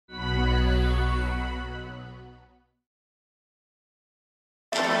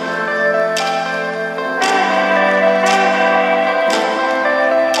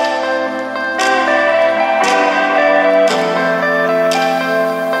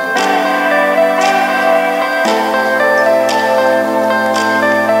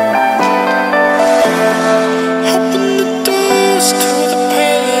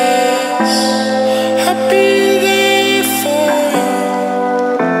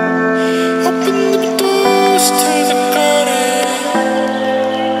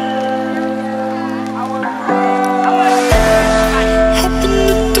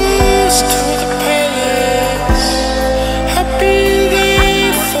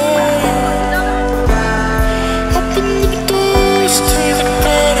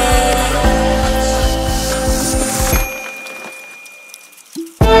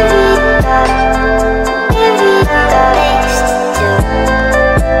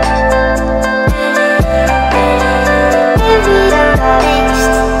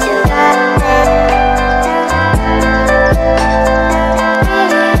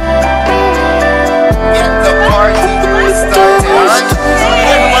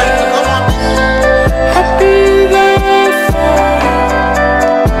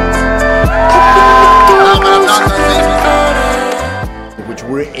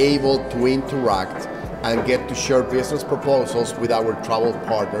get to share business proposals with our travel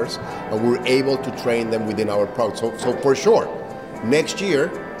partners, and we're able to train them within our product. So for sure, next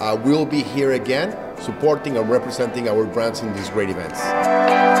year we'll be here again, supporting and representing our brands in these great events.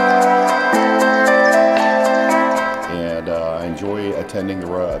 And I enjoy attending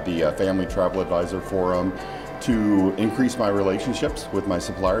the Family Travel Advisor Forum to increase my relationships with my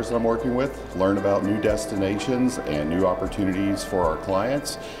suppliers that I'm working with, learn about new destinations and new opportunities for our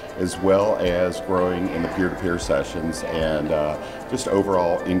clients, as well as growing in the peer-to-peer sessions and just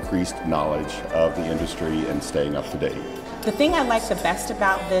overall increased knowledge of the industry and staying up to date. The thing I like the best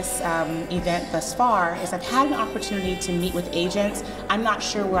about this event thus far is I've had an opportunity to meet with agents. I'm not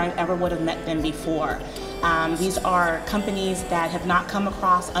sure where I ever would have met them before. These are companies that have not come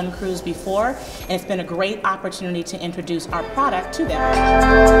across Uncruise before, and it's been a great opportunity to introduce our product to them.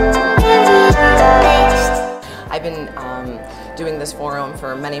 I've been doing this forum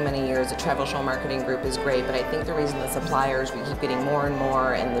for many, many years. The Travel Show Marketing Group is great, but I think the reason the suppliers, we keep getting more and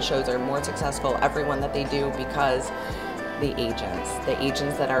more, and the shows are more successful, every one that they do, because the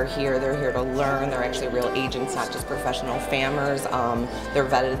agents that are here, they're here to learn. They're actually real agents, not just professional fammers. They're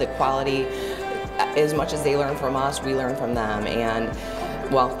vetted to quality. As much as they learn from us, we learn from them, and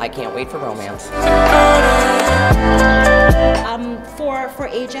well, I can't wait for romance. For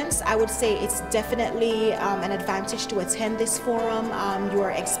agents, I would say it's definitely an advantage to attend this forum. You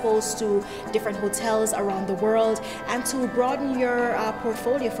are exposed to different hotels around the world, and to broaden your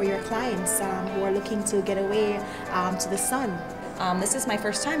portfolio for your clients who are looking to get away to the sun. This is my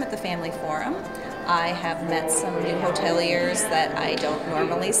first time at the Family Forum. I have met some new hoteliers that I don't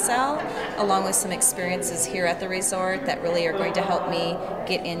normally sell, along with some experiences here at the resort that really are going to help me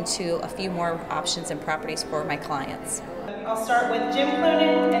get into a few more options and properties for my clients. I'll start with Jim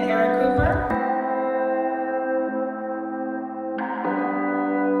Cloonan and Eric Cooper.